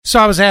So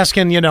I was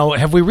asking,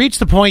 have we reached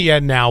the point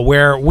yet now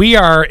where we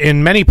are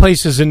in many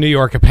places in New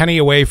York a penny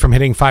away from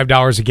hitting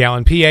 $5 a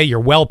gallon? PA, you're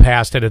well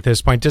past it at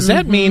this point. Does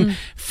that mean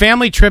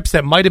family trips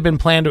that might have been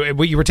planned,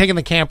 you were taking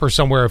the camper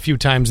somewhere a few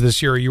times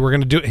this year, you were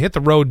going to hit the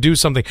road, do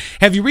something.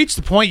 Have you reached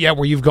the point yet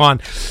where you've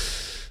gone,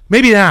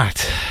 maybe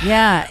not?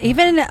 Yeah,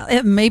 even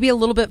maybe a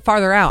little bit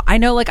farther out. I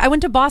know, I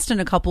went to Boston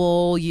a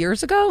couple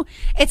years ago.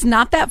 It's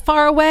not that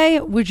far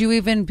away. Would you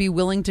even be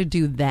willing to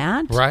do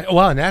that? Right.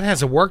 Well, and that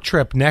has a work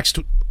trip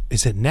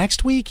Is it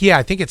next week? Yeah,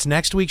 I think it's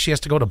next week. She has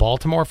to go to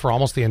Baltimore for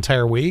almost the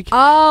entire week.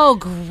 Oh,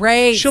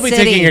 great. She'll be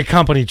taking a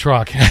company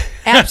truck.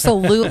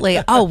 Absolutely.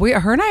 Oh,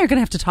 her and I are going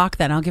to have to talk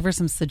then. I'll give her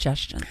some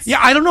suggestions. Yeah,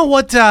 I don't know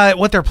what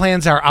their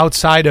plans are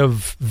outside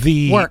of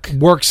the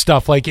work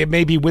stuff. It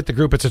may be with the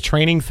group. It's a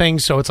training thing,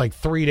 so it's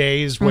 3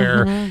 days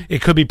where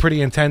it could be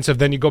pretty intensive.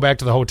 Then you go back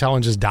to the hotel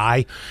and just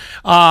die.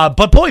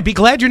 But boy, be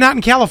glad you're not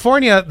in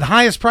California. The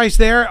highest price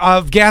there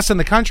of gas in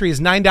the country is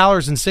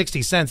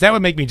 $9.60. That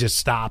would make me just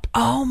stop.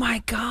 Oh,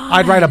 my God.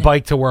 I'd ride a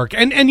bike to work.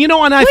 And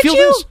I feel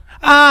this.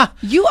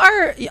 You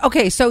are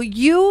okay. So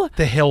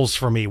the hills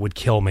for me would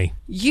kill me.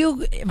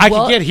 I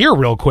could get here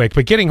real quick,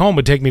 but getting home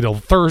would take me till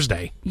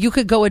Thursday. You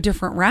could go a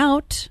different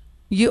route.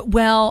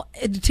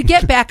 To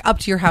get back up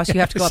to your house, you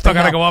have to go up. Still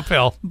got to go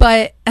uphill.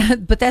 But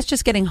that's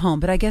just getting home.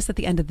 But I guess at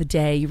the end of the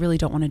day, you really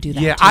don't want to do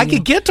that. Yeah, I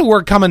could get to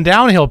work coming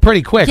downhill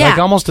pretty quick,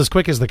 almost as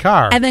quick as the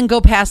car, and then go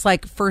past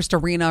First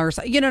Arena or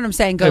something. You know what I'm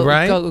saying?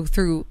 Go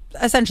through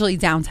essentially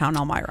downtown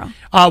Elmira.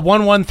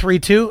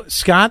 1132,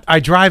 Scott. I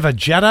drive a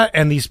Jetta,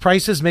 and these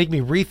prices make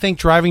me rethink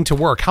driving to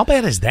work. How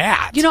bad is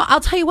that? I'll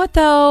tell you what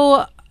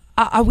though.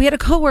 We had a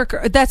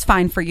coworker. That's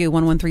fine for you,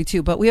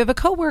 1132. But we have a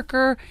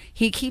coworker.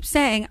 He keeps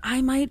saying, "I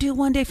might do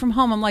one day from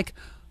home." I'm like,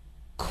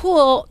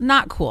 "Cool,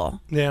 not cool."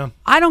 Yeah,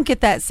 I don't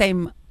get that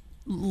same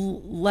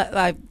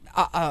luxury.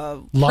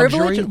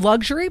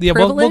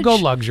 Privilege. We'll go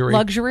luxury.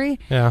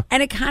 Luxury. Yeah,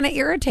 and it kind of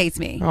irritates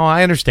me. Oh,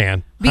 I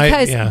understand.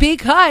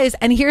 Because,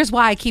 and here's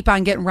why I keep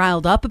on getting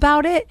riled up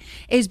about it,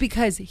 is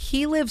because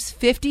he lives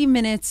 50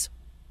 minutes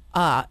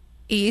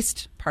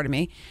east. Pardon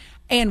me.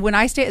 And when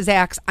I stay at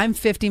Zach's, I'm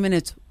 50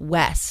 minutes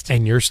west.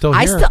 And you're still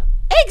here.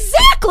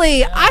 Exactly.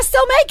 Yeah. I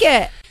still make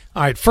it.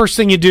 All right. First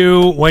thing you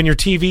do when your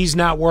TV's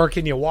not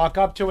working, you walk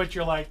up to it,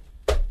 you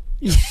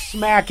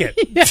smack it.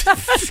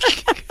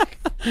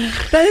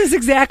 That is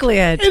exactly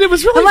it. And it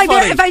was really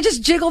funny. If I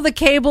just jiggle the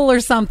cable or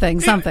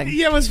something.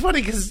 Yeah, it was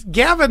funny because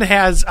Gavin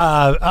has,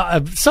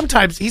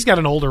 sometimes he's got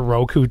an older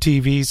Roku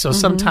TV, so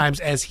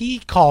sometimes, as he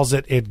calls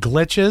it, it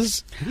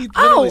glitches. He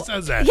literally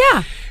says that.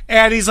 Yeah.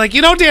 And he's like,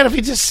 Dan, if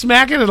you just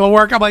smack it, it'll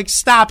work. I'm like,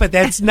 stop it.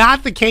 That's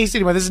not the case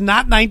anymore. This is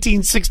not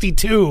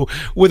 1962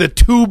 with a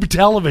tube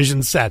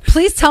television set.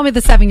 Please tell me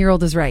the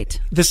 7-year-old is right.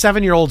 The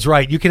 7-year-old's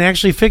right. You can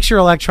actually fix your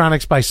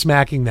electronics by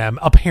smacking them,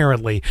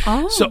 apparently.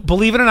 Oh. So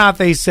believe it or not,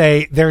 they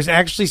say there's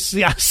actually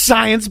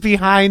science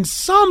behind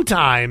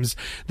sometimes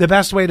the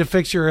best way to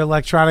fix your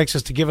electronics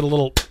is to give it a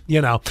little,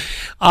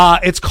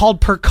 it's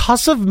called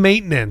percussive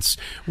maintenance,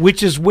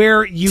 which is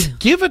where you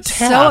give a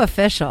tap. So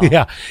official.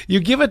 Yeah. You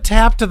give a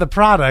tap to the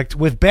product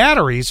with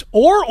batteries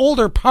or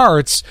older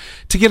parts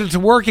to get it to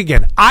work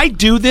again. I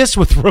do this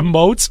with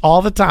remotes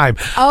all the time.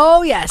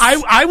 Oh, yes.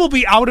 I will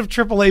be out of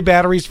AAA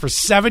batteries for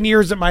 7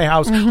 years at my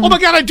house. Oh, my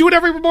God, I do it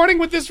every morning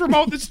with this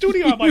remote in the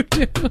studio. I'm like,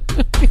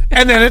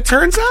 and then it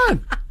turns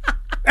on.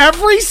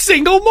 Every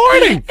single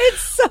morning.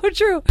 It's so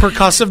true.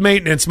 Percussive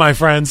maintenance, my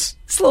friends.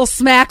 It's a little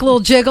smack, little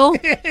jiggle.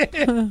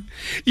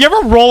 You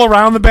ever roll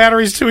around the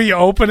batteries too? You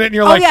open it and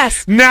you're like,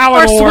 yes. Now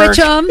it'll work. Or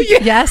switch them.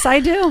 Yes, I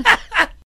do.